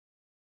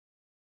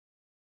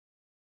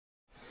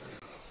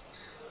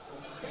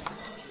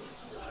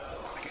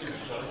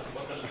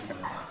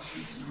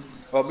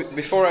Well,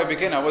 before I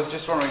begin, I was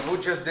just wondering who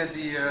just did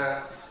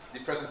the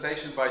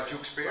presentation by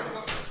Duke Spear,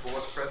 who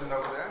was present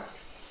over there?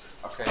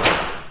 Okay,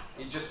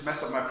 he just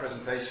messed up my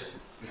presentation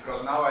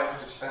because now I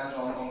have to stand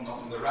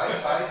on the right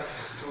side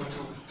to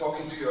talk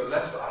into your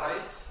left eye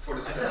for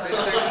the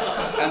statistics,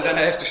 and then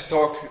I have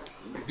to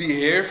be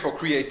here for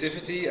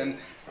creativity, and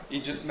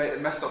he just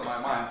messed up my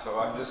mind, so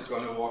I'm just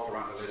going to walk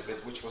around a little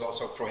bit, which was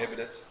also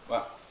prohibited.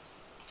 Well,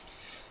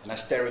 and I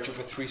stare at you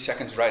for 3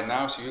 seconds right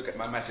now, so you get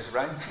my message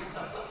right.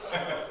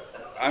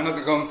 I'm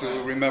not going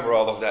to remember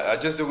all of that. I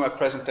just do my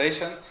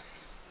presentation.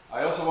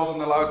 I also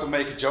wasn't allowed to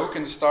make a joke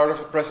in the start of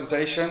a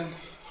presentation,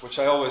 which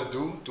I always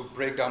do, to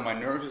break down my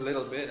nerves a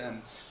little bit,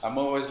 and I'm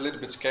always a little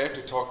bit scared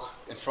to talk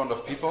in front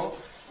of people,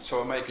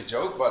 so I make a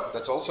joke, but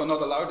that's also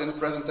not allowed in a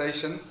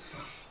presentation.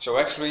 So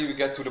actually we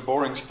get to the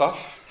boring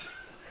stuff,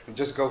 and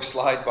just go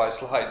slide by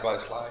slide by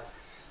slide.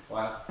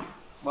 Well,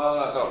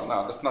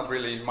 no, that's not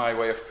really my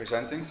way of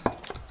presenting.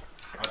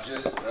 I'll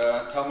just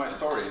tell my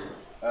story.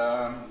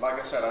 Like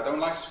I said, I don't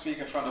like to speak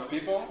in front of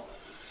people.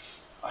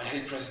 I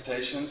hate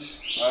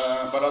presentations,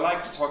 but I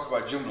like to talk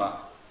about Joomla,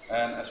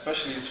 and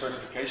especially the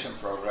certification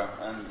program.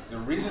 And the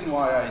reason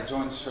why I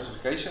joined the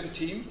certification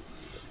team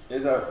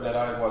is that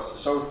I was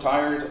so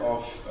tired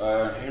of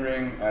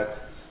hearing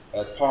at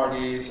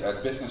parties,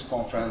 at business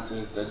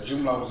conferences, that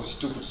Joomla was a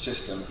stupid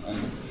system.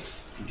 And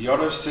the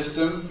other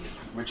system,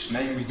 which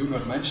name we do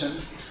not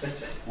mention,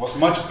 was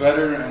much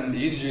better and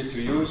easier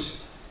to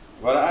use.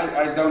 But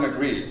I don't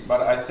agree.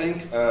 But I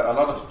think a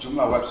lot of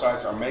Joomla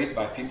websites are made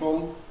by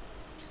people,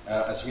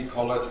 as we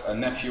call it, a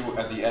nephew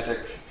at the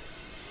attic,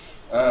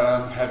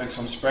 having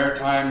some spare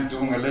time,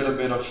 doing a little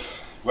bit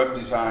of web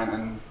design,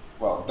 and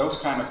well, those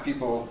kind of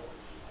people,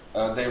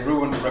 they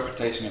ruin the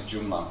reputation of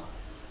Joomla.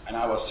 And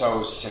I was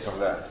so sick of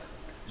that.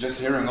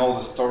 Just hearing all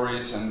the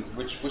stories, and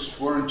which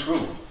weren't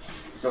true.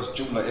 Because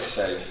Joomla is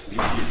safe.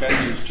 You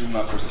can use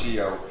Joomla for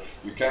SEO.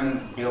 You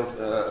can build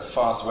a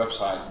fast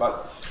website,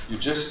 but you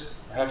just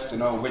have to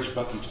know which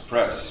button to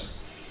press.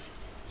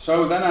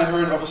 So then I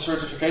heard of a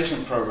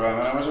certification program,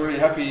 and I was really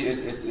happy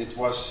it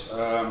was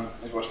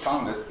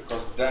founded,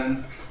 because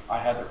then I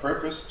had a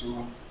purpose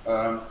to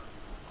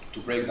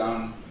break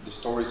down the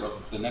stories of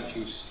the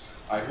nephews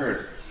I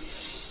heard.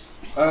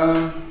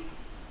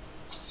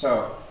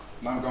 So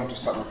now I'm going to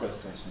start my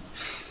presentation.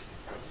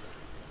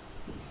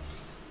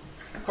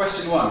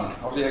 Question 1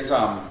 of the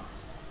exam.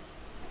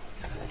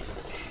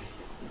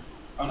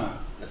 Oh no,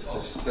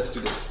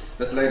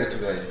 that's later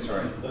today,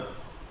 sorry.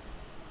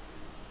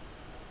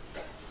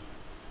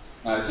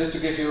 Now, it's just to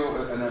give you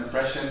an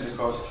impression,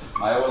 because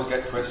I always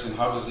get questioned,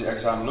 how does the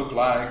exam look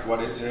like,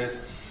 what is it?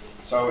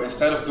 So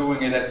instead of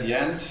doing it at the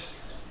end,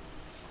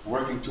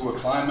 working to a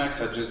climax,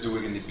 I just do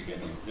it in the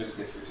beginning. Just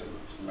give you some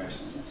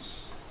information.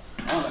 Yes.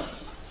 Oh,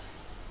 that's it.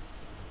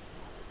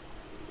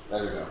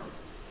 There we go.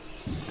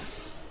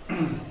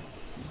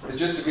 It's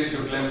just to give you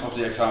a glimpse of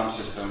the exam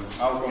system.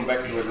 I'll come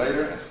back to it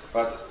later,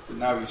 but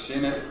now you've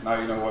seen it, now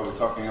you know what we're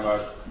talking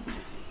about.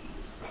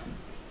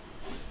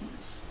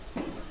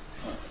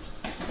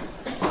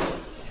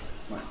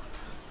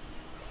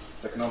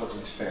 Technology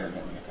is failing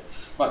at me, okay.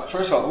 But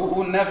first of all,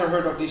 who never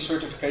heard of this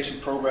certification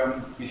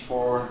program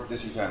before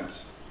this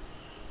event?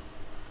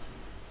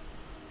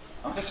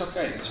 Oh, that's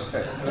okay, it's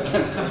okay.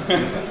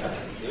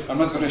 I'm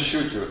not going to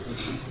shoot you.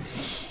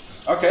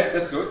 Okay,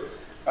 that's good.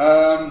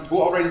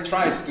 Who already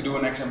tried to do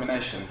an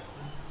examination?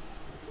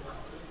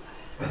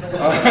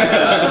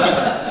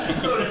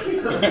 That's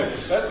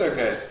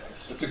okay.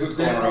 That's a good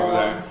corner over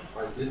there.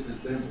 I did the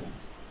demo.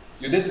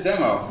 You did the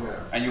demo?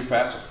 Yeah. And you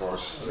passed, of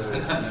course.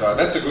 So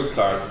that's a good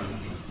start.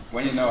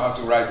 When you know how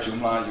to write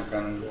Joomla, you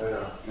can...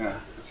 Yeah.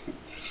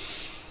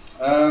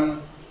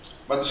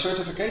 But the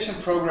certification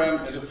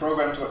program is a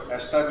program to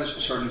establish a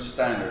certain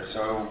standard.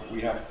 So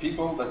we have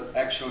people that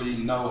actually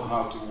know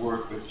how to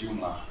work with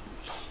Joomla.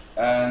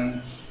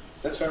 And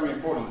that's very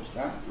important,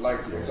 yeah?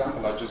 Like the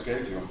example I just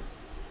gave you.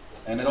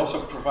 And it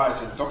also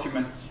provides a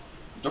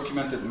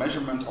documented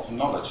measurement of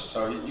knowledge.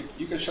 So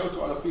you can show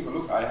to other people,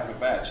 look, I have a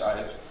badge, I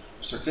have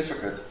a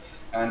certificate,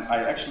 and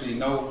I actually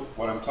know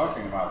what I'm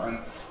talking about.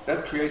 And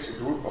that creates a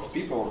group of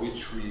people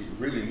which we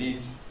really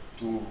need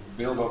to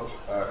build up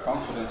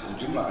confidence in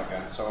Joomla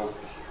again, so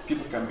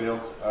people can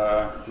build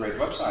great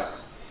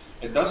websites.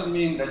 It doesn't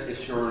mean that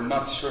if you're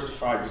not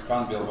certified, you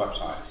can't build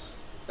websites.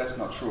 That's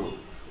not true.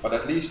 But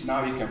at least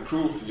now you can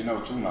prove you know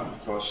Joomla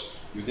because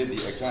you did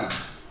the exam.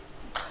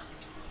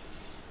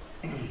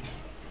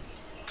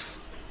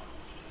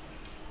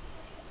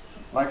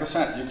 Like I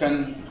said, you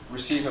can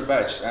receive a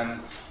badge, and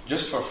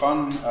just for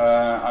fun,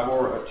 I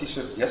wore a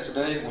t-shirt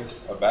yesterday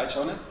with a badge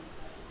on it,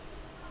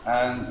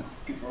 and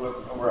people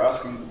were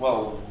asking,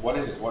 well, what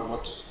is it?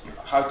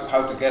 How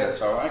to get it?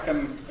 So I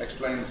can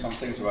explain some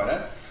things about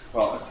that.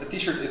 Well, a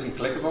t-shirt isn't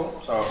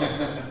clickable, so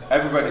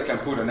everybody can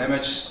put an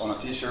image on a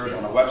t-shirt,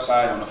 on a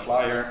website, on a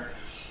flyer.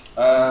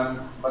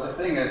 But the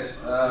thing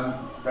is,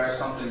 there's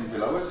something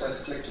below it,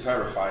 says click to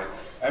verify.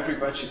 Every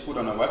badge you put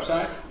on a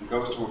website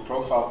goes to a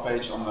profile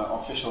page on the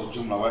official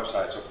Joomla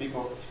website, so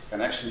people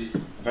can actually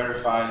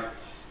verify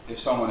if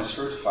someone is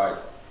certified.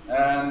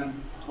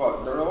 And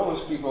well, there are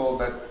always people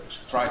that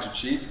try to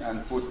cheat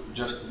and put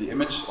just the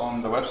image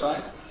on the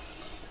website.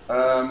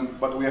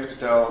 But we have to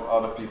tell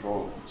other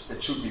people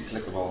it should be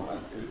clickable,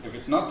 and if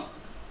it's not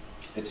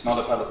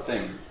a valid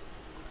thing.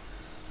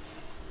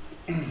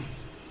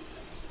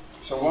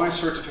 So why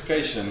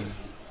certification?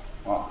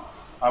 Well,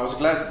 I was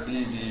glad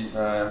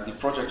the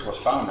project was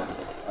founded,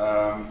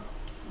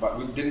 but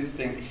we didn't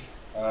think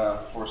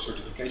for a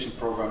certification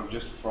program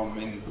just from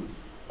in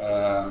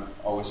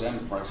OSM,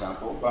 for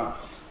example. But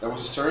there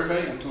was a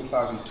survey in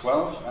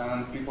 2012,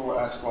 and people were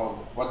asked,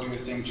 well, what do you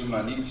think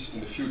Joomla needs in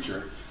the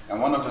future?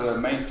 And one of the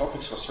main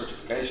topics was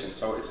certification.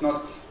 So it's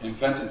not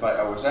invented by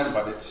OSM,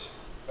 but it's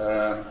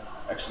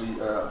actually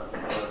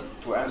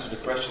to answer the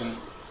question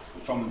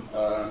from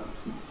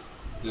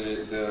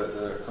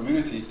the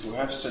community to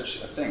have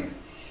such a thing.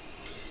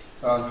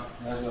 So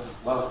there's a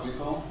lot of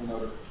people, you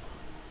know,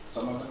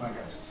 some of them I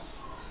guess.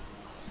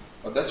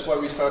 But that's why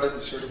we started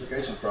the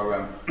certification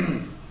program.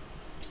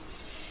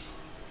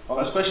 Well,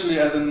 especially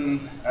at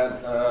an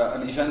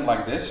event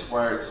like this,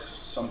 where it's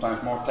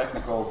sometimes more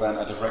technical than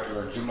at a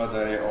regular Joomla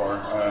day or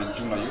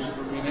Joomla user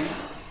group meeting.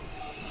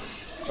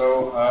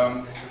 So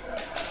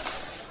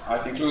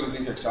I've included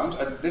these exams.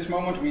 At this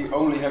moment we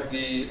only have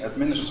the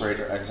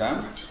administrator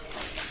exam,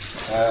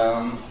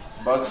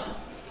 but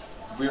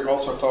we're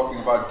also talking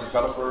about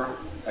developer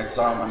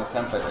exam and a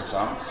template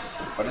exam.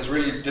 But it's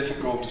really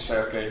difficult to say,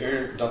 okay,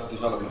 here does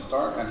development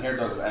start and here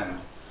does it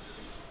end.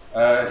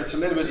 It's a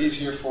little bit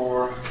easier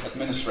for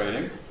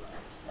administrating.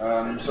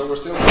 So we're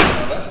still working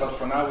on that, but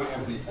for now we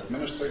have the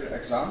administrator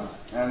exam,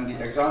 and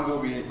the exam will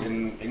be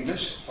in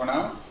English for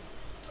now.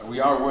 We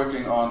are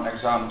working on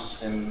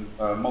exams in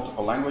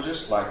multiple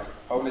languages, like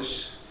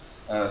Polish.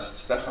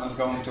 Stefan is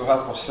going to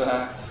help us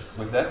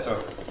with that, so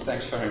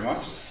thanks very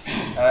much.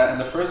 And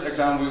the first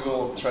exam we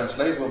will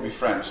translate will be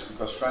French,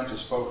 because French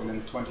is spoken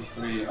in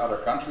 23 other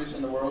countries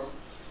in the world.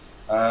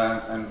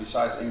 And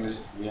besides English,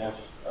 we have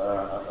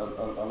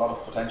a lot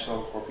of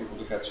potential for people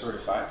to get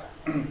certified.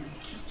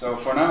 So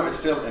for now, it's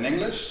still in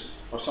English.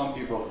 For some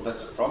people,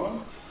 that's a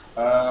problem.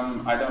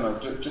 I don't know,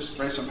 just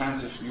raise some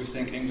hands if you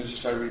think English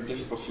is very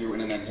difficult for you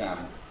in an exam.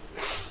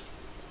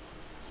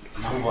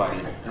 Nobody.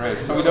 Great.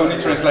 So we don't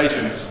need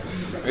translations.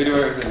 We do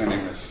everything in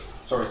English.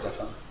 Sorry,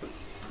 Stefan.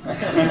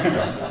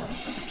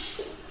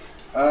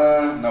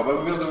 No, but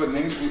we will do it in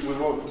English. We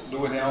won't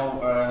do it in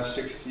all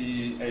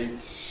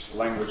 68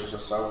 languages or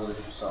so.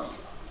 So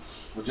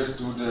we'll just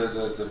do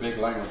the big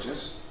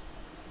languages.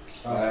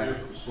 Swahili.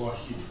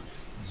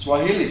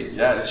 Swahili.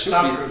 Yeah, it should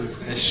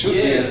be. It should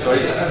be in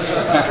Swahili.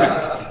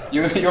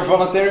 You're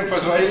volunteering for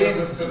Swahili?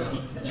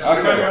 Just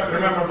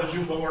remember the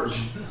Joomla words.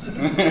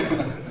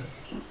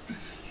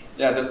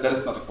 Yeah, that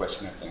is not a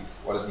question, I think,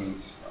 what it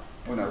means.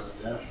 Who knows?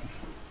 Yeah.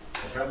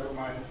 A friend of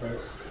mine,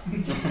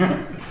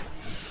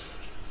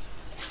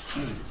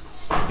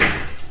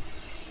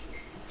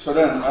 So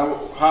then,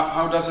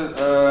 how does it,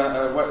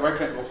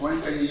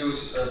 when can you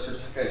use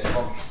certification?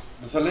 Well,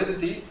 the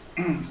validity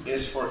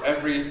is for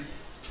every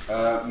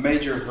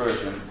major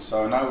version.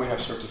 So now we have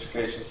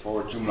certification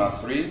for Joomla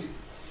 3.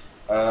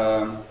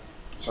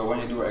 So when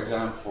you do an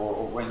exam for,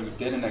 or when you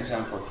did an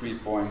exam for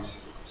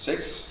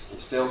 3.6,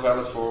 it's still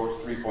valid for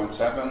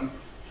 3.7,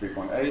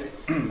 3.8,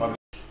 and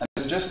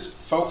it's just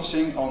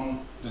focusing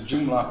on the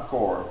Joomla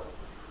core.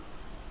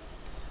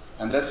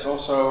 And that's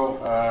also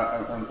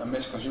a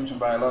misconception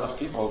by a lot of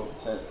people.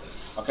 Say,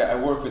 okay, I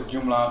work with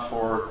Joomla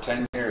for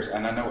 10 years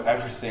and I know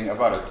everything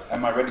about it.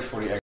 Am I ready for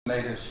the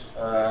native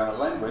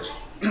language?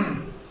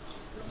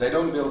 They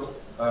don't build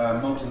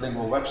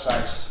multilingual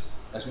websites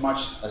as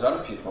much as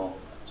other people.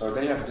 So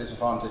they have a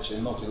disadvantage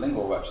in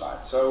multilingual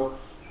websites. So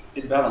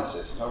it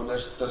balances. So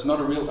there's not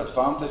a real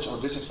advantage or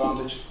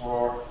disadvantage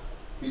for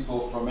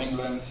people from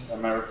England,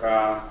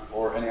 America,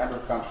 or any other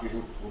country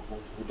who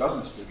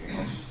doesn't speak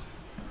English.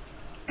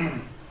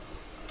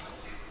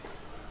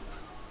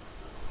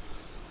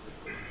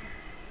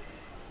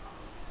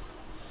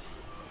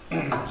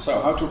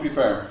 So how to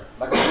prepare?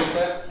 Like I just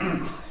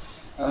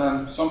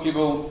said, some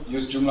people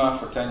use Joomla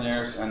for 10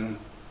 years and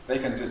they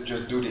can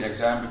just do the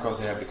exam because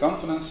they have the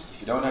confidence. If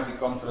you don't have the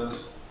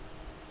confidence,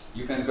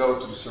 you can go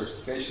to the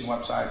certification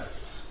website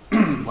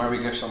where we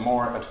give some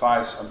more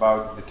advice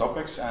about the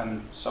topics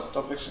and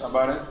subtopics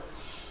about it.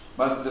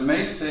 But the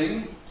main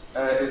thing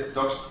is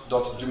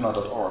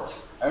docs.joomla.org.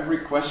 Every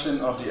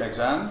question of the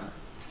exam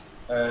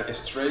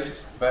is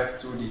traced back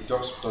to the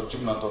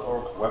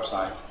docs.joomla.org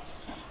website,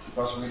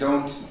 because we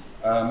don't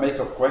make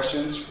up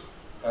questions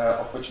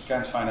of which you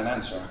can't find an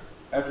answer.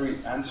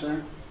 Every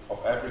answer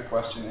of every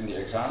question in the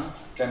exam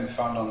can be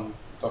found on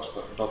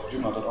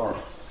docs.joomla.org.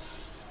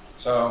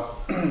 So,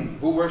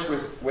 who works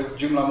with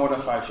Joomla more than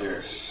 5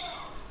 years?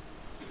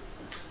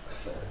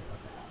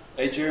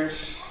 8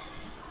 years?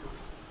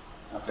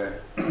 Okay.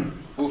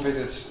 Who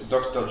visits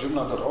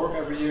docs.joomla.org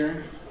every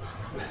year?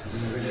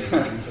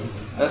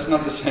 That's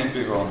not the same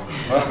people.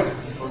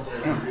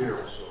 Every year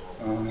or so.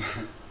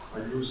 I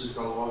use it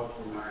a lot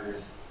when I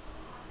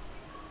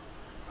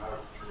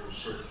have to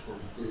search for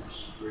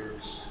tips,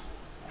 tricks,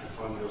 to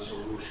find a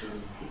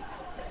solution,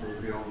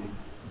 maybe on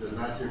the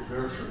native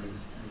version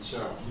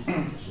itself,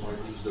 so I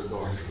use the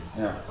docs.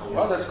 Yeah.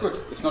 Well, that's good.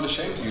 It's not a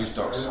shame to use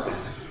docs. As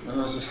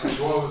well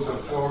as the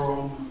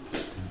forum.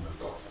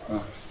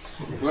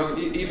 Because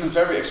even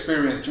very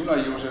experienced Joomla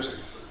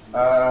users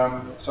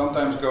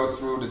sometimes go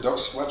through the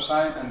docs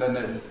website and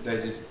then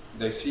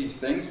they see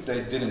things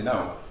they didn't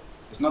know.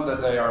 It's not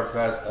that they are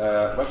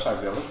bad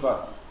website builders,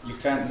 but you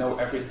can't know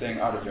everything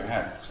out of your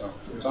head. So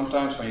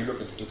sometimes when you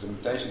look at the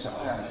documentation, you say,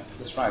 oh yeah,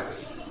 that's right.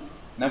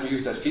 Never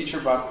use that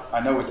feature, but I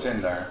know it's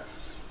in there.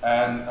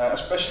 And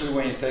especially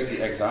when you take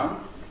the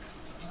exam,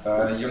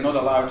 you're not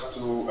allowed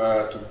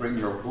to bring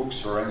your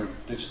books or any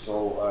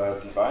digital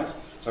device.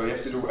 So you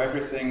have to do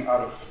everything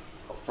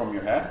from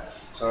your head.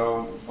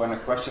 So when a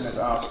question is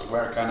asked,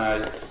 where can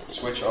I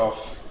switch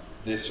off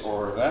this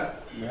or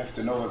that, you have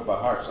to know it by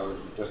heart. So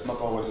there's not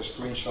always a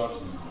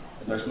screenshot.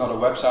 There's not a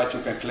website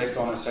you can click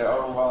on and say,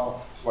 oh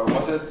well, where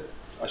was it?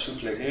 I should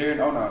click here.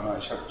 No, I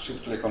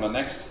should click on the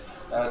next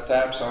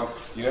tab. So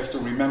you have to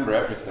remember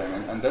everything,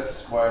 and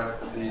that's why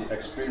the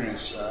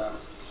experience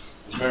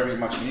is very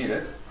much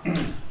needed.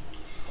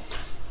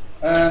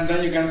 And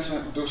then you can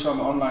do some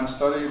online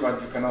study,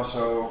 but you can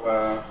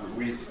also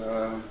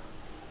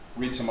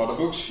read some other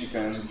books. You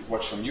can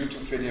watch some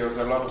YouTube videos.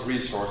 There are a lot of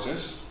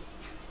resources,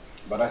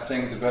 but I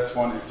think the best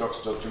one is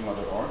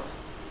docs.joomla.org.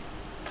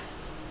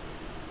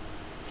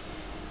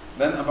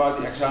 Then about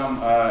the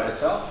exam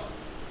itself.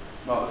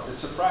 Well, it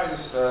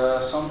surprises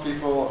some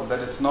people that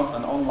it's not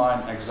an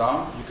online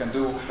exam you can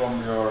do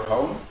from your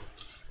home,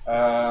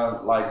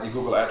 like the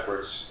Google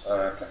AdWords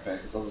campaign.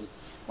 Because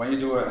when you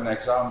do an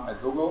exam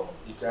at Google,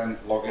 you can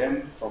log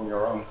in from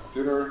your own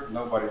computer.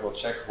 Nobody will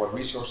check what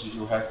resources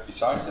you have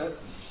beside it,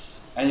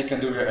 and you can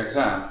do your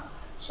exam.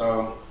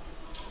 So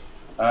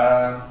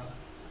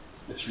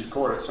it's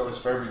recorded, so it's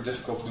very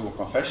difficult to do a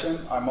confession.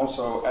 I'm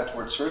also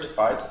AdWords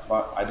certified,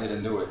 but I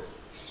didn't do it.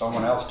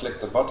 Someone else clicked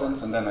the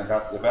buttons and then I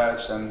got the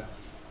badge, and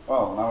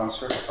well, now I'm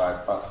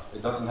certified, but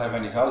it doesn't have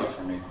any value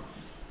for me.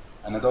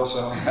 And it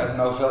also has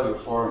no value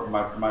for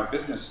my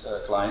business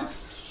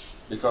clients,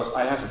 because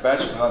I have a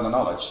badge without the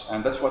knowledge,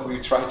 and that's what we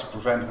try to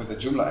prevent with the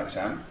Joomla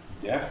exam.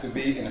 You have to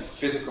be in a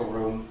physical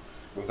room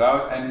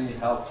without any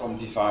help from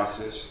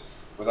devices,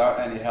 without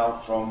any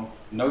help from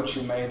notes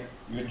you made.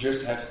 You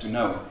just have to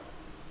know.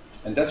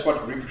 And that's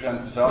what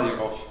represents the value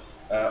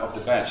of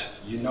the badge.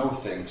 You know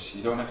things,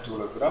 you don't have to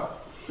look it up.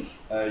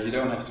 You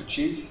don't have to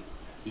cheat,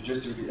 you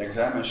just do the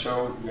exam and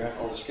show you have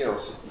all the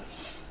skills.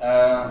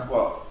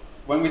 Well,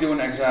 when we do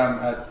an exam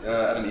at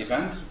an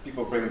event,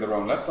 people bring their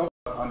own laptop.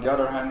 On the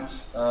other hand,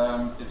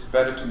 it's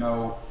better to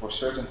know for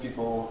certain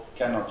people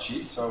cannot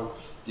cheat. So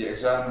the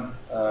exam,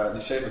 the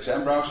safe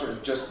exam browser,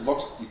 it just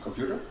locks the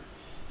computer.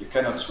 You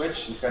cannot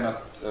switch, you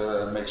cannot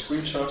make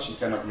screenshots, you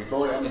cannot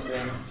record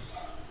anything.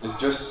 It's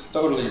just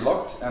totally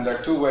locked, and there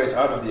are two ways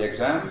out of the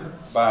exam: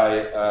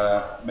 by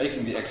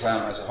making the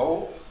exam as a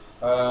whole,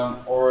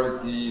 or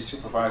the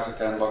supervisor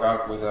can log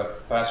out with a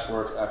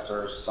password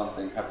after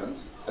something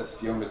happens. That's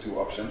the only two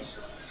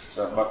options.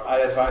 So, but I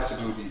advise to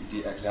do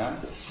the exam.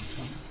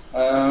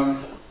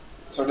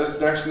 So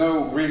there's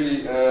no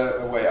really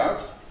a way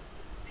out.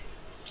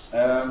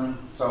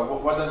 So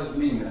what does it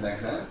mean, an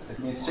exam? It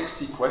means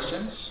 60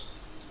 questions,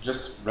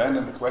 just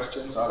random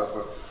questions out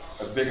of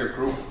a bigger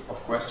group of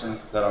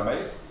questions that are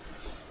made.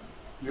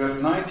 You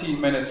have 90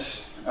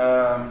 minutes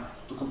to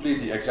complete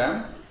the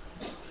exam,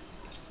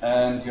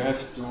 and you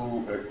have to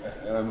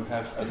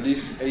have at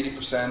least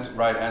 80%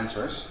 right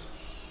answers.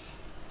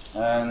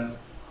 And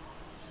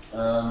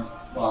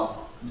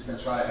well, you can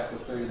try after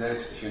 30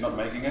 days if you're not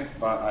making it,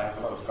 but I have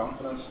a lot of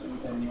confidence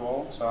in you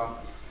all, so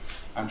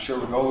I'm sure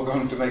we're all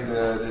going to make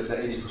the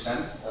 80%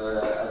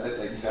 at this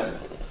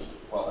event.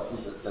 Well, at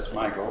least that's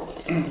my goal.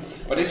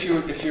 But if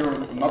you're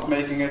not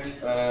making it,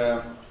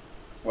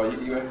 well,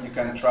 you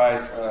can try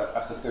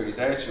after 30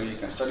 days, or you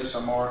can study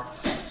some more.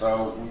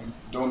 So we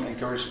don't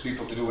encourage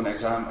people to do an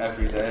exam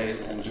every day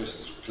and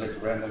just click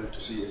random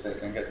to see if they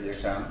can get the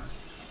exam.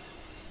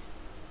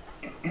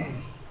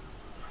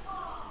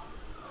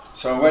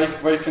 So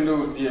where you can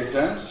do the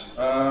exams?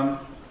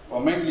 Well,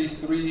 mainly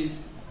three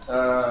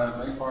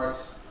main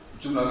parts: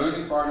 Joomla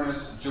Learning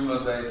Partners,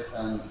 Joomla Days,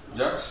 and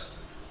JABs.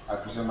 I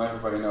presume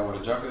everybody knows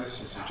what a JAB is.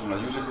 It's a Joomla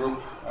user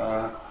group.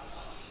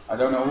 I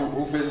don't know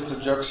who visits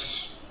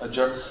a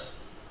JAB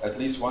at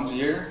least once a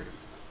year.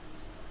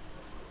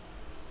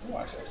 Oh,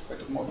 I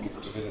expected more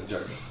people to visit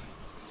JABs.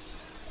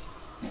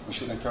 We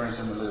should encourage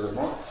them a little bit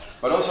more.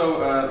 But also,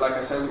 like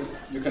I said,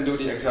 you can do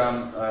the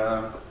exam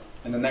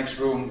in the next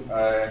room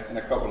in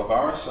a couple of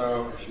hours.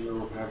 So if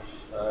you have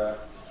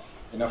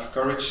enough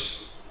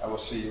courage, I will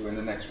see you in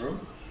the next room.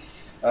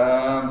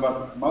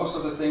 But most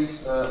of the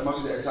things, most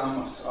of the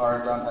exams are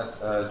done at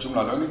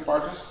Joomla Learning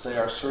Partners. They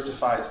are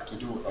certified to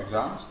do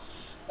exams.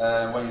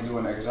 When you do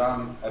an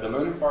exam at a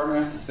learning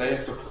partner, they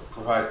have to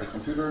provide the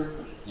computer.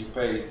 You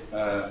pay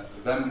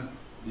them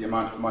the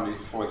amount of money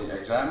for the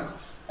exam,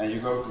 and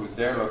you go to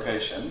their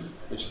location,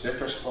 which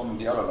differs from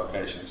the other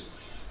locations.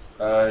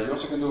 You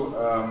also can do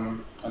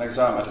an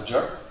exam at a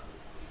JAB.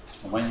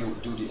 When you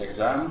do the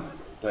exam,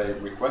 they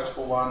request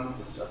for one,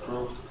 it's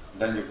approved,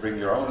 Then you bring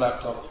your own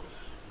laptop,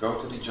 go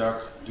to the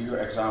JAB, do your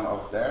exam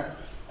over there,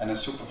 and a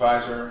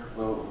supervisor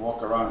will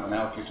walk around and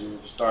help you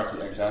to start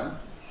the exam.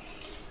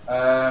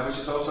 Which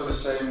is also the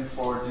same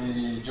for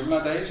the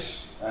Joomla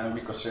days, and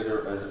we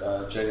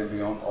consider JAB and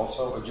beyond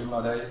also a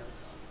Joomla day.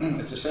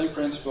 It's the same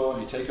principle.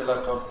 You take your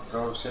laptop,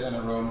 go sit in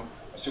a room,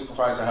 a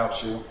supervisor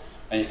helps you,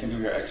 and you can do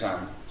your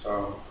exam.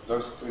 So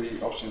those three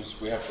options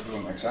we have for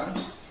doing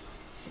exams.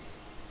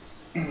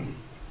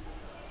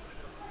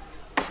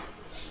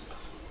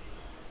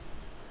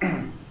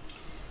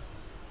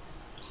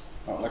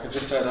 Well, like I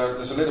just said,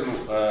 there's a little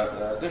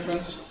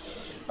difference.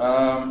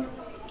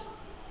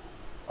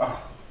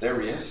 There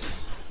he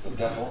is, the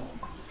devil.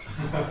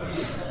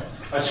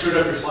 I screwed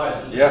up your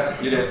slides.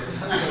 Yeah, you did.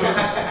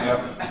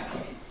 Yeah.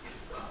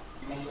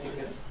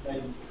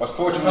 But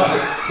fortunately,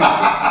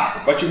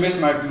 but you missed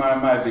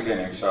my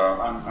beginning, so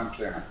I'm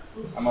clear now.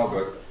 I'm all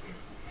good.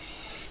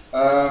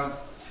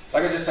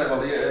 Like I just said,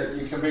 well,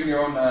 you can bring your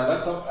own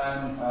laptop,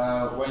 and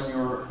when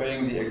you're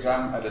paying the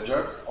exam at a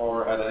JAB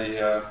or at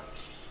a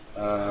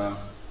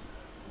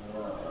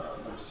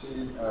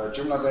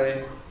Joomla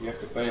day, you have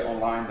to pay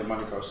online. The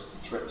money goes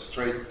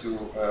straight to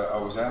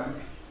OSM,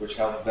 which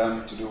helps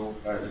them to do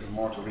even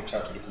more to reach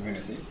out to the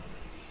community.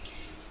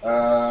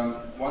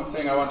 One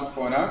thing I want to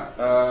point out,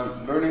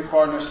 learning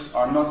partners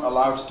are not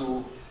allowed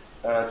to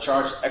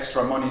charge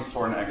extra money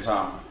for an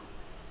exam.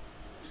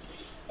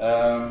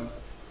 And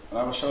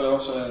I will show that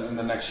also in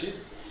the next sheet.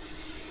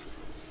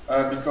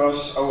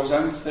 Because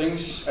OSM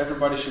thinks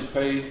everybody should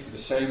pay the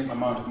same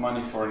amount of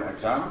money for an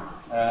exam,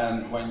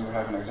 and when you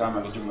have an exam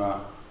at a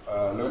Joomla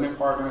learning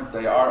partner,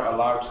 they are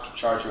allowed to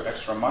charge you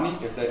extra money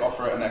if they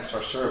offer an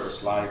extra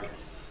service, like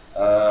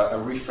a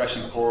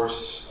refreshing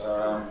course,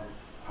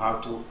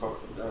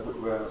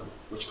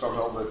 which covers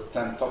all the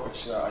 10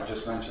 topics I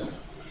just mentioned.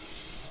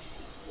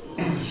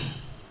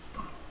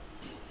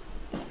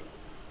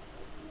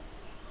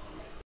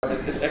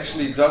 It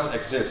actually does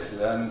exist,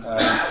 and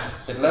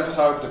it levels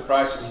out the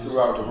prices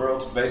throughout the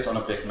world based on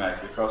a Big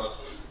Mac, because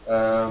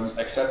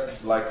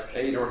except like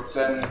 8 or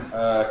 10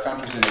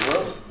 countries in the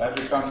world,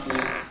 every country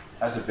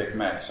has a Big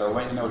Mac. So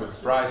when you know the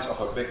price of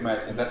a Big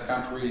Mac in that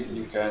country,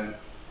 you can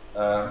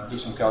do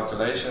some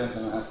calculations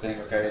and think,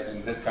 okay,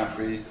 in this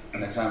country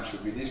an exam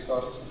should be this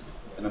cost,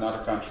 in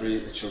another country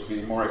it should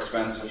be more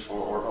expensive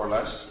or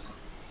less.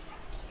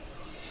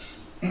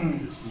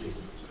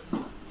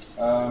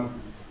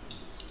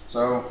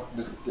 So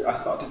I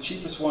thought the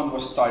cheapest one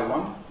was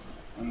Taiwan,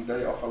 and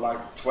they offer like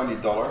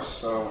 $20.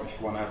 So if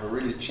you want to have a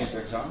really cheap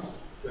exam,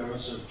 There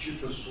is the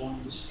cheapest one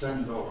is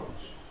 $10.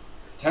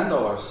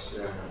 $10.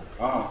 Yeah.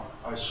 Wow.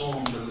 I saw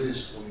on the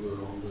list on the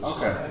Okay.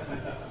 side.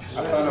 I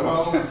thought it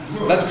was.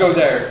 Let's go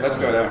there. Let's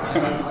go there. I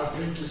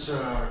think it's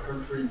a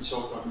country in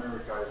South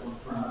America. I don't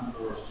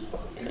remember.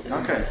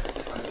 Okay.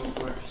 I don't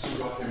know if it's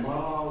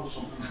Guatemala or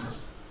something.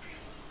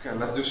 Okay,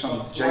 let's do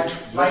some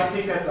Flight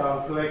tickets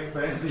are too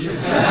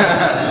expensive.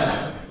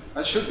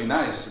 That should be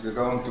nice. You're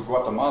going to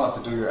Guatemala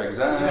to do your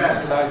exams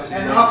and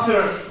sightseeing. And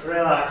after,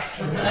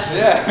 relax.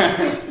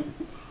 Yeah.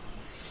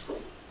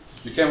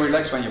 You can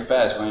relax when you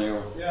pass.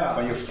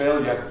 When you fail,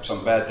 you have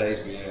some bad days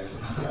in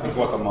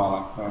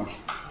Guatemala. So.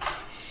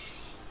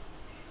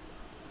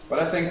 But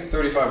I think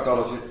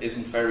 $35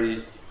 isn't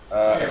very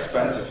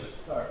expensive.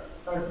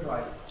 Fair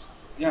price.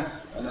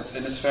 Yes, and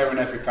it's fair in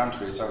every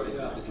country, so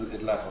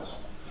it levels.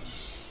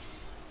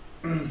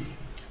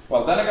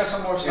 Well, then I got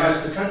some more Yeah, slides.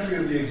 it's the country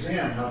of the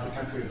exam, not the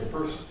country of the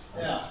person.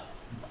 Yeah.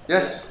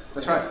 Yes,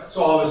 that's right.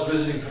 So all of us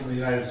visiting from the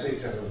United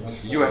States have a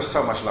much. You have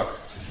so much luck.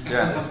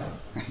 Yeah.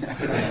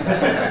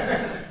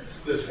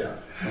 Discount.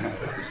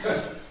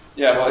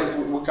 Yeah, well,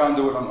 we can't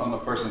do it on a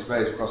person's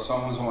base, because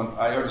someone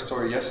I heard a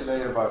story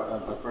yesterday about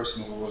a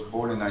person who was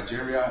born in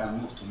Nigeria and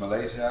moved to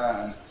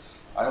Malaysia, and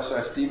I also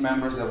have team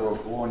members that were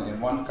born in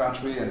one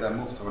country and then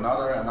moved to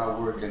another and now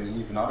work in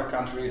even other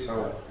country.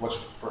 So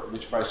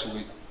which price should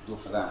we do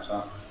for them?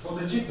 So For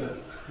the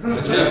cheapest.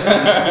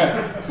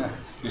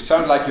 you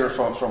sound like you're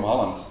from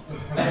Holland.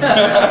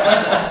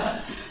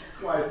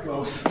 Quite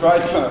close.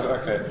 Quite close,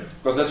 okay.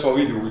 Because that's what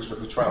we do. We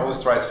always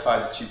try to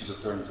find the cheapest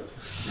alternative.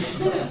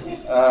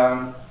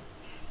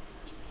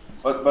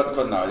 But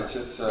no,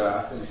 it's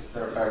I think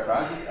they're fair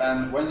prices.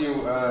 And when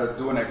you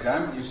do an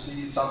exam, you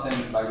see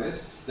something like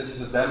this. This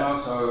is a demo,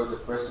 so the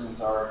questions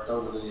are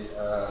totally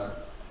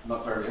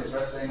not very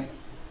interesting.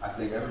 I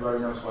think everybody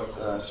knows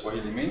what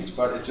Swahili means,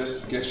 but it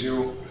just gives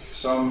you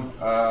some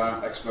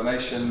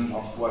explanation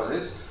of what it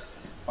is.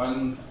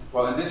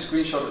 Well, in this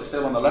screenshot, it's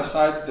still on the left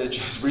side. They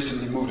just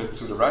recently moved it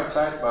to the right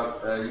side,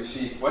 but you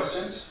see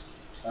questions.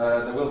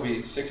 There will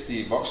be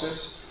 60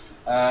 boxes,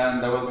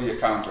 and there will be a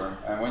counter.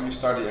 And when you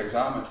start the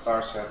exam, it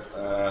starts at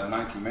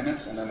 90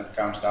 minutes, and then it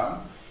counts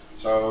down.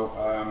 So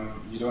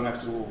you don't have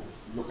to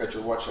look at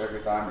your watch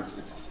every time.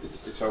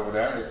 It's over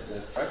there.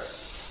 It tracks.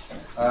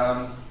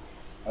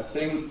 A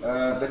thing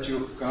that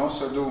you can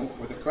also do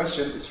with a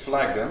question is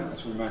flag them,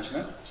 as we mentioned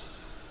it.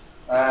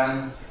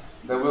 And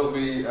there will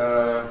be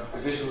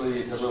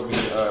visually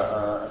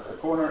a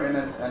corner in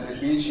it, and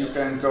it means you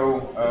can go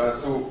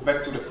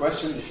back to the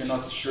question if you're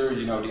not sure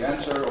you know the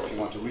answer, or if you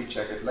want to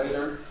recheck it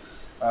later.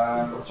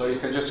 So you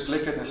can just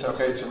click it and say,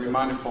 okay, it's a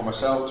reminder for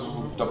myself to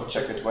double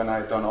check it when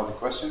I've done all the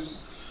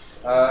questions.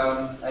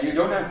 And you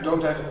don't have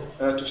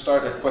to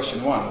start at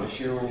question 1. If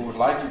you would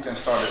like, you can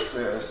start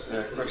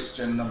at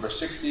question number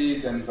 60,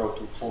 then go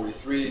to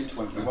 43,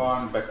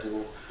 21, back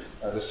to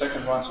the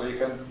second one, so you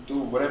can do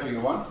whatever you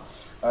want.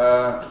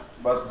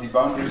 But the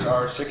boundaries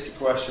are 60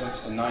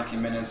 questions in 90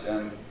 minutes,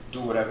 and do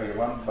whatever you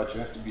want, but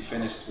you have to be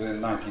finished within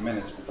 90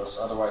 minutes, because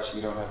otherwise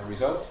you don't have a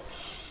result.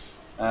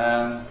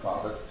 And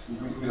well,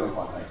 we don't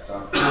want that.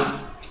 So.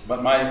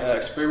 But my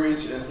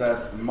experience is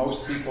that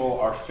most people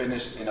are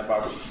finished in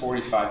about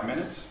 45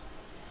 minutes.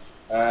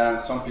 And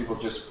some people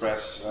just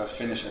press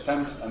finish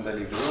attempt and they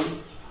leave the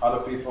room. Other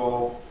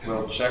people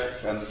will check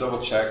and double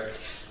check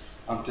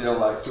until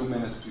like 2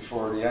 minutes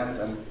before the end,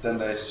 and then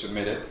they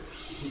submit it.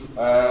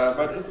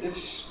 But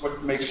it's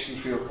what makes you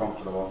feel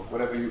comfortable,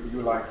 whatever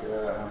you like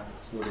to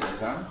do the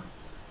exam.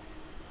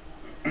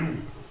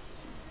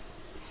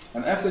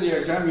 And after the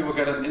exam you will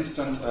get an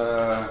instant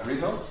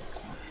result.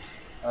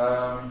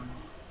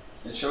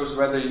 It shows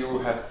whether you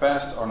have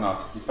passed or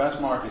not. The pass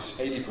mark is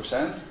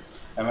 80%,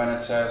 and when it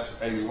says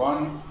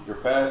 81, you're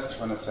passed.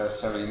 When it says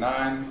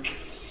 79,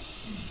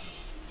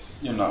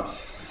 you're not.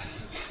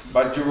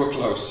 But you were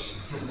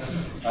close.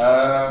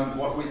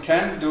 What we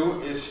can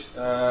do is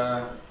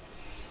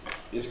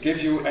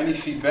give you any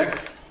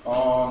feedback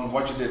on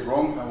what you did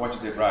wrong and what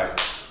you did right,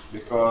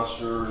 because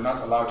you're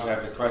not allowed to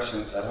have the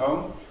questions at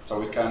home, so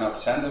we cannot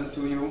send them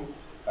to you.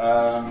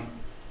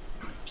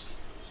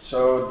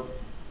 So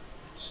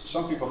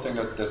some people think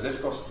that that's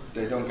difficult,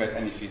 they don't get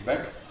any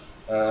feedback.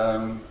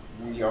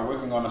 We are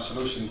working on a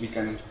solution. We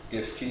can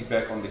give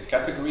feedback on the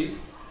category,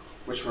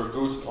 which were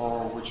good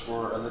or which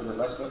were a little bit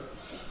less good.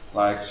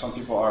 Like some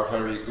people are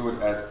very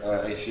good at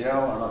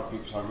ACL, and other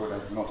people are good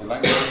at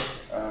multi-language.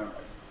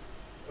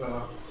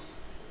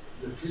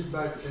 The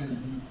feedback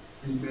can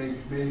be made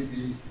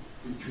maybe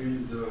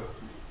between the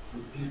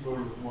people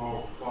who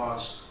are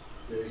passed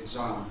the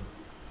exam,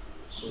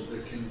 so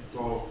they can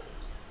talk,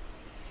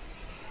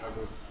 have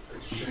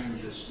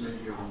exchanges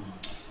maybe on.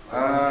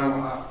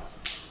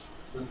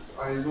 But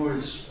I know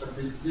it's a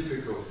bit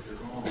difficult, you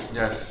know.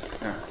 Yes,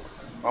 yeah.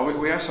 Well,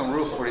 we have some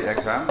rules for the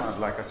exam.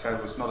 Like I said,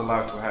 it's not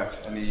allowed to have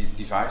any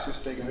devices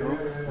taken in the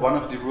room. One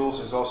of the rules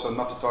is also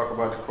not to talk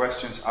about the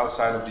questions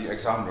outside of the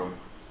exam room.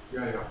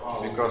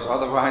 Because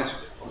otherwise,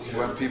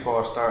 when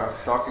people start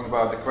talking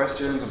about the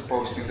questions and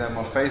posting them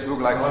on Facebook,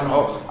 like,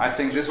 oh, I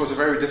think this was a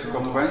very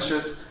difficult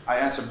question, I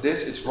answered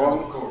this, it's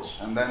wrong,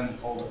 and then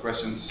all the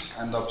questions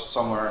end up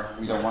somewhere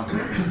we don't want to.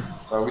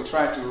 So we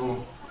try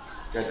to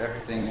get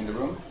everything in the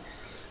room.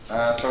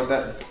 So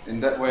that in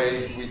that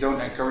way we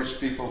don't encourage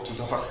people to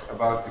talk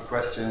about the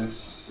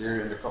questions here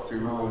in the coffee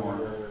room.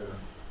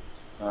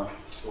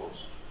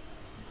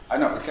 I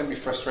know it can be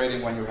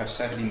frustrating when you have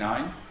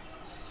 79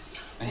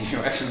 and you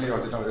actually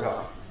know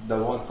the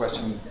one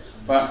question.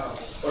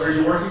 But are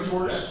you working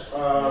towards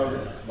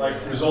like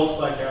results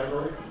by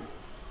category?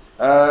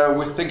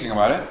 We're thinking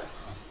about it.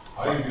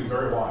 I think it'd be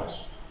very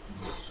wise.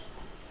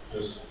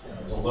 Just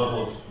it's a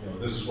level of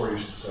this is where you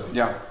should study.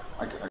 Yeah,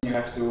 you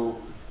have to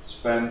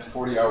spend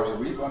 40 hours a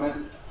week on it,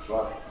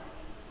 but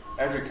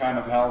every kind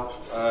of help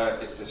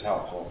is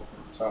helpful.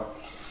 So,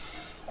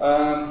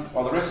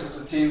 well, the rest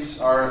of the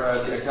teams are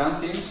the exam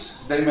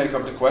teams. They make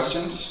up the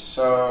questions,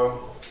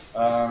 so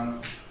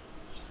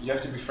you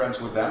have to be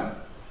friends with them.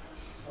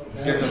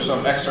 Give them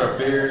some extra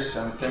beers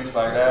and things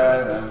like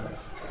that. And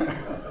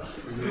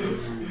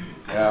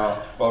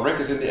yeah, well, Rick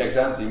is in the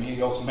exam team.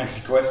 He also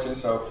makes the questions,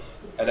 so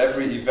at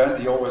every event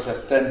he always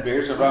has 10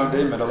 beers around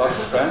him and a lot of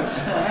friends.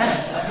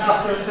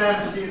 After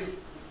 10 he's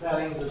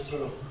telling the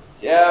truth.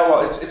 Yeah,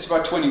 well, it's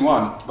about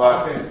 21,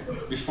 but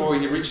before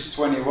he reaches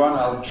 21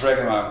 I'll drag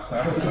him out. So.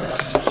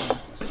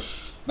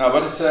 No,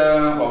 but it's,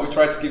 well, we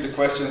try to keep the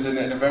questions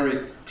in a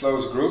very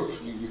close group.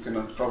 You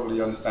can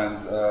probably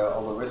understand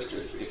all the risks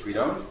if we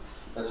don't.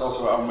 That's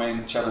also our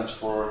main challenge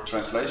for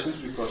translations,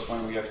 because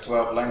when we have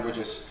 12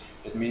 languages,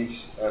 it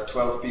means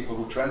 12 people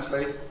who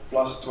translate,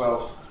 plus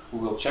 12 who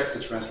will check the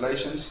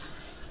translations,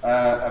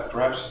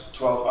 perhaps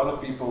 12 other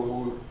people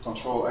who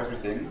control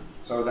everything.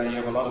 So then you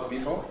have a lot of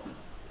people,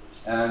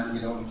 and we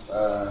don't,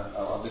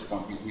 at this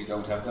point we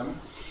don't have them.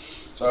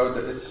 So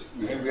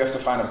we have to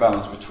find a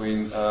balance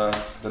between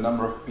the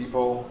number of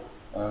people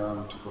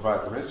to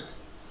provide the risk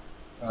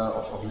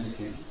of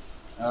leaking.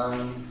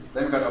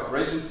 Then we've got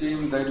operations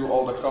team. They do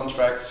all the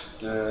contracts,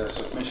 the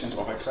submissions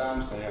of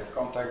exams. They have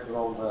contact with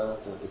all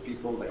the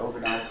people. They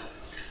organize.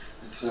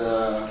 It's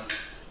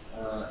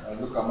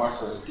Luca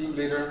Marzo is a team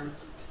leader.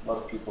 A lot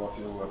of people of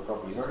you have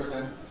probably heard of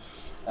him.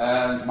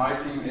 And my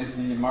team is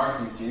the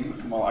marketing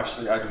team. Well,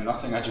 actually, I do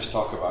nothing. I just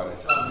talk about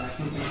it.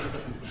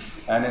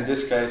 And in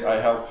this case, I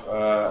help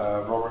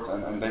Robert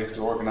and Dave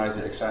to organize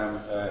the exam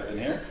in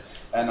here.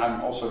 And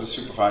I'm also the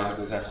supervisor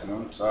this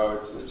afternoon. So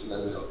it's a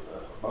little bit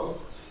of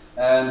both.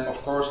 And of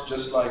course,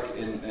 just like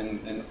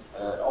in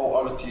all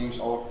other teams,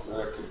 all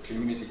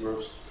community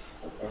groups,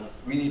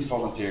 we need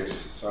volunteers.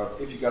 So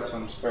if you got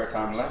some spare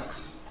time left,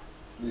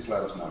 please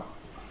let us know.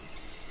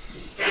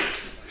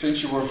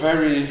 Since you were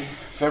very,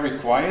 very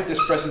quiet this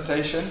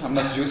presentation, I'm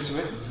not used to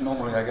it.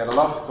 Normally I get a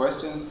lot of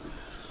questions.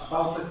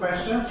 About the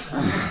questions?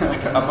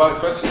 About the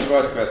questions,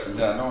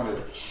 yeah, normally.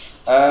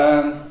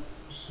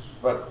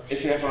 But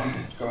if you have one,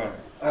 go ahead.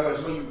 I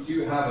was wondering, do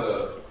you have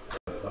a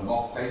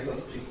mock paper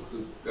that people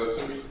could go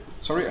through?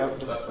 Sorry?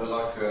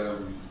 Like a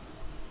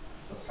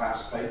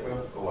past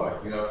paper, or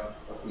like, you know,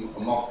 a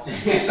mock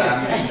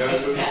exam you can go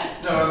through?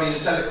 No, I mean, a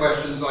set of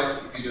questions, like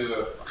if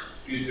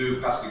you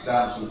do past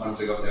exams, sometimes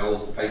they got their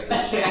old papers.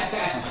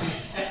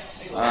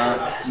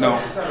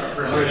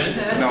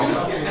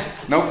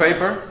 No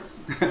paper?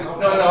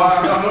 No,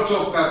 I'm not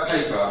talking about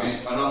paper. I mean,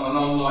 an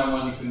online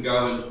one you can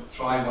go and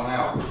try one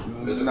out.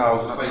 No,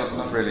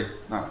 not really.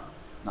 No.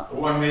 The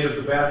one made of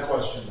the bad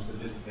questions that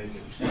didn't make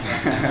it.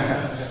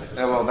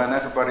 Yeah, well, then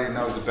everybody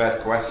knows the bad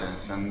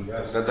questions, and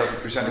yes. that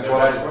doesn't present And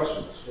equality. bad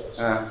questions.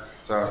 Yes.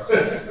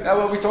 Yeah,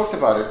 well, we talked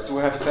about it. To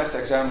have a test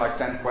exam like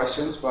 10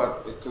 questions,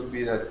 but it could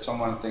be that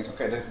someone thinks,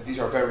 okay, these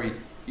are very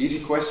easy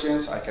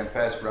questions, I can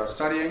pass without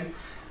studying.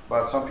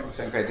 But some people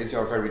think, okay, these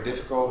are very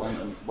difficult,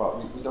 and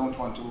well, we don't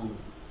want to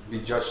be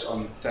judged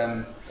on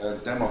 10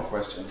 demo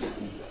questions.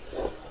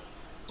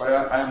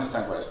 But I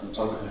understand what you're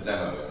talking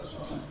about.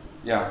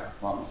 Yeah,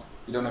 well,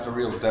 we don't have a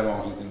real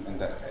demo in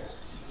that case.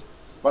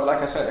 But like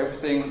I said,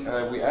 everything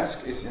we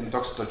ask is in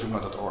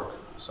docs.joomla.org.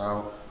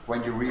 So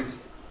when you read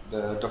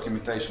the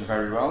documentation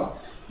very well,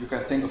 you can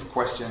think of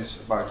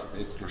questions about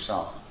it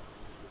yourself.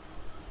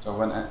 So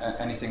when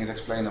anything is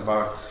explained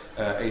about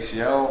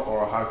ACL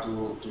or how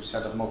to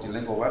set up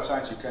multilingual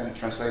websites, you can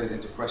translate it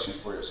into questions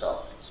for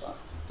yourself. So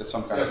that's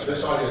some kind of.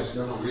 This audience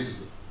never reads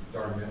the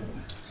darn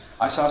manual.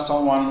 I saw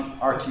someone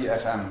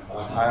RTFM.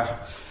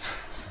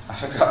 I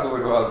forgot who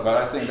it was, but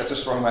I think that's a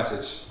strong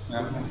message.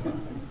 Yeah.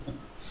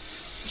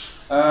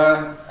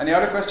 Any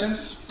other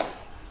questions?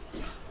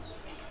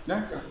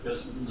 Yeah.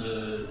 Yes,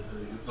 you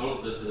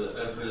told that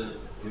every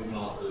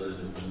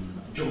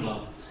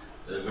Joomla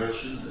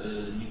version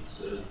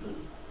needs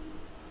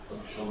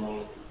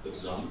additional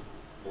exam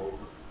for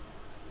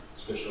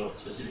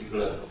specific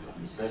level of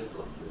administrator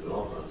or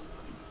developer.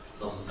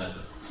 Doesn't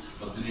matter.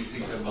 But do you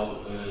think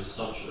about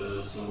such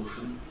a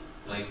solution,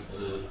 like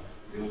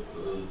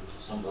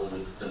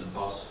somebody can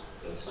pass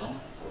the exam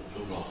or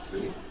Joomla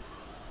 3,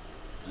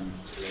 and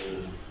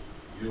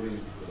during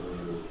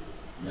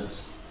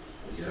next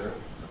year,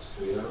 next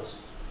 2 years,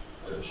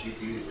 she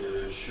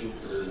should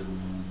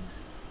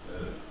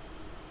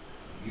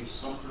give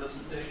some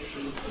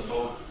presentation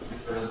about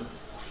different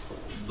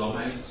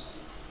domains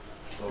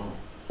from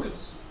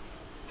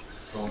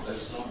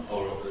exam,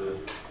 or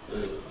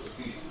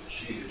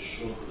she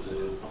should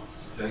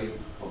participate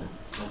in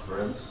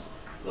conference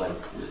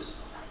like this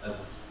and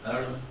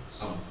earn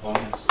some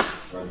points,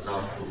 for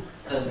example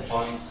 10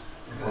 points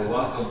for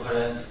one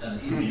conference,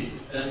 and in the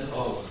end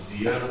of the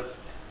year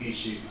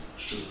she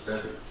should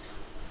have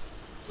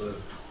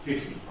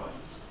 50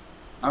 points.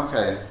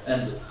 Okay.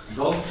 And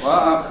don't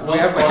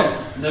have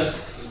pass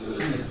next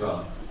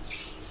exam.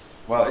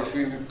 Well, if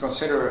you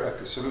consider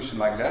a solution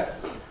like that,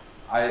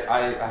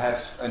 I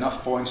have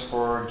enough points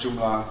for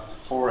Joomla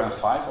 4 and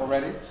 5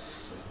 already,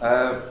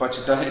 but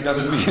it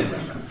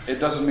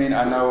doesn't mean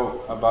I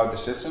know about the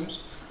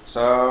systems.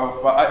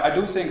 So, well, I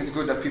do think it's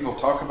good that people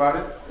talk about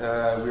it.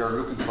 We are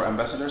looking for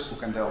ambassadors who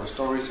can tell the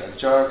stories at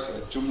JUGS,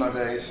 at Joomla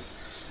Days,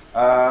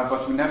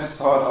 but we never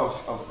thought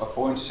of a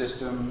point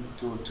system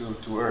to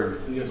earn.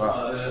 Yes,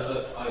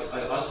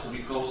 I ask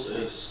because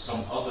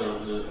some other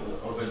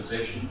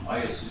organization,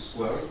 ISC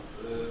Square,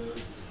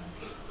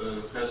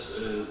 has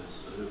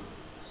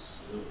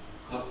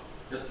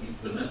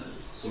implemented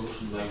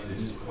solution like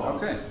this.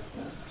 Okay.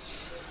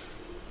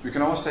 We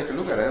can always take a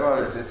look at it.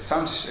 Well, it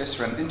sounds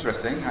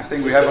interesting. I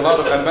think we have a lot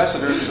of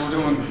ambassadors who are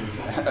doing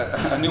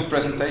a new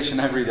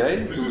presentation every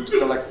day to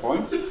collect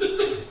points.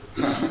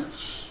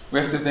 We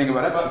have to think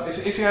about it. But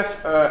if you have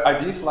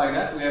ideas like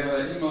that, we have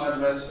an email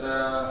address,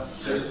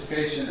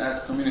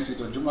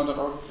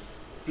 certification@community.joomla.org.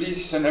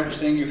 Please send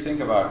everything you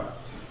think about.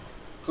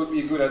 Could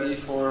be a good idea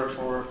for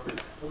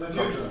the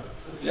future.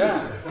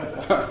 Yeah.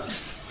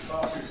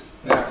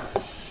 Yeah.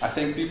 I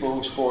think people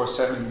who score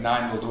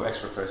 79 will do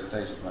extra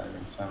presentations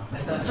maybe. So.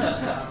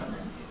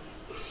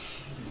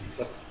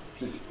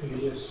 Please.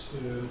 Yes.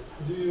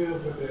 Do you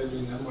have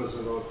any numbers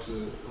about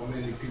how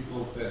many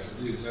people passed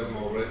the exam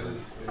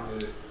already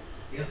and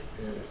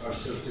are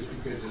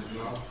certificated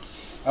now?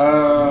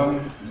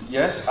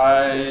 Yes,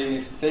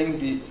 I think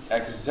the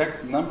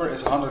exact number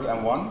is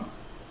 101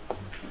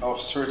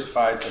 of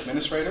certified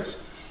administrators,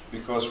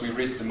 because we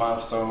reached the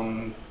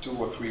milestone 2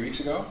 or 3 weeks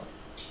ago.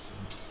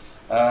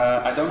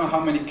 I don't know how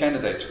many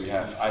candidates we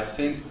have. I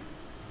think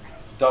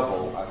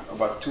double,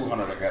 about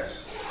 200, I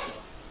guess.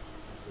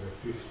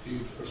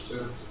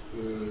 50%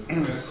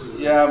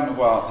 Yeah,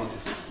 well,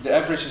 the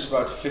average is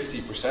about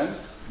 50%,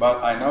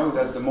 but I know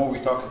that the more we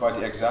talk about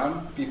the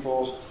exam,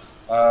 people,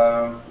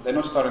 they're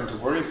not starting to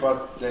worry,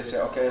 but they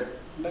say, okay,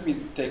 let me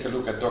take a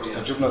look at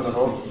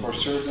docs.joomla.org for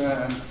certain,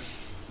 and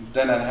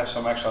then I have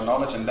some extra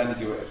knowledge, and then they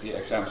do the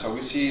exam. So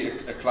we see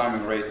a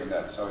climbing rate in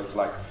that. So it's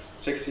like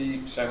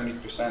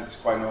 60–70% is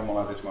quite normal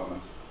at this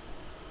moment.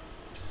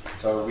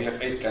 So we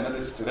have 8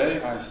 candidates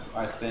today. I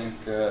think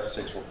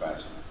 6 will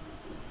pass.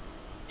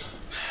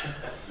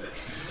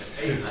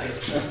 8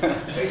 nice. 8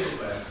 will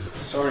pass.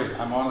 Sorry,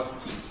 I'm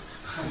honest.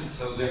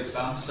 So the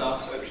exam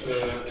starts at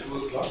 2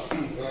 o'clock?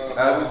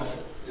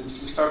 We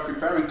start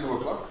preparing 2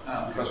 o'clock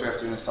because we have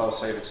to install a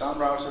safe exam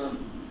browser.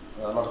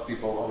 A lot of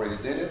people already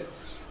did it.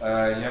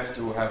 You have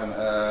to have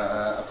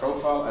a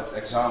profile at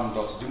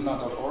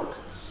exam.joomla.org.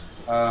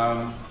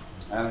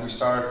 And we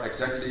start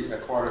exactly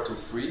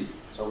 2:45,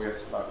 so we have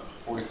about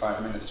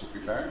 45 minutes to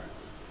prepare.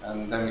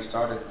 And then we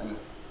start it, and it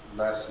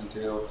lasts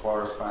until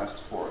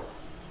 4:15,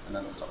 and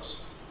then it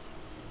stops.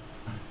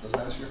 Does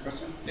that answer your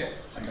question? Yeah.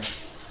 Okay.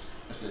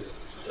 Yes,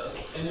 please.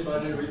 Does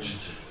anybody reach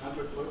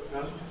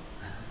 100%?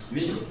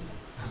 Me?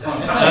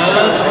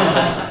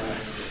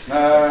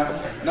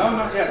 No,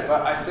 not yet,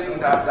 but I think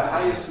that the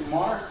highest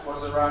mark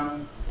was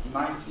around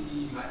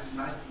 90.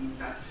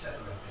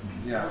 1997, I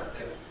think. Yeah.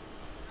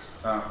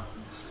 So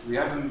we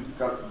haven't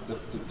got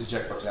the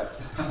jackpot yet.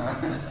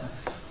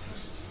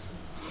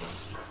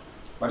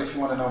 But if you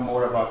want to know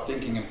more about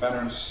thinking in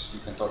patterns, you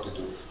can talk to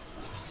Duke.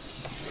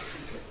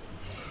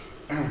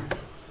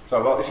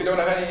 So, well, if you don't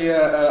have any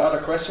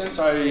other questions,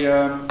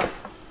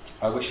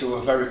 I wish you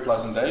a very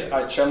pleasant day.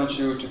 I challenge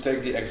you to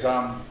take the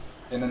exam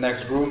in the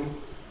next room.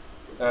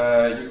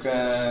 You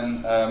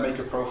can make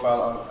your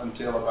profile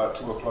until about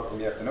 2 o'clock in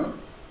the afternoon.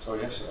 So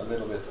you have a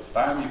little bit of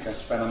time. You can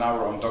spend an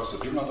hour on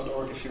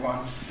docs.joomla.org if you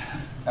want.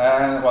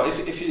 And well,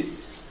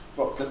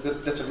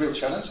 that's a real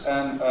challenge.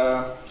 And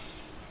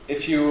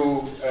if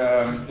you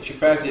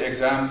pass the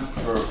exam,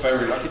 you're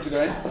very lucky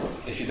today.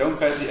 If you don't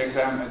pass the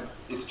exam,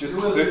 it's just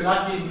you will be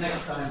lucky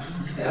next time.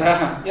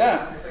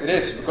 Yeah, it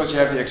is, because you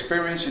have the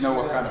experience, you know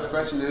what kind of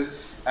question it is,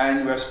 and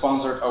you have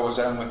sponsored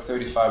OSM with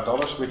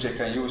 $35, which you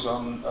can use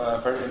on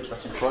very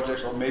interesting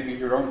projects, or maybe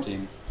your own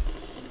team.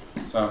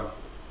 So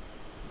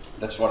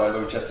that's what I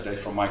learned yesterday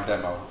from Mike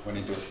Demo when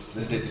he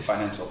did the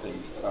financial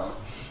things. So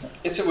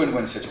it's a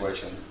win-win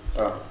situation.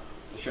 So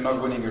if you're not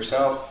winning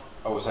yourself,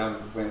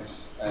 OSM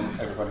wins, and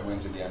everybody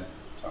wins in the end.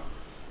 So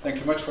thank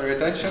you much for your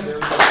attention.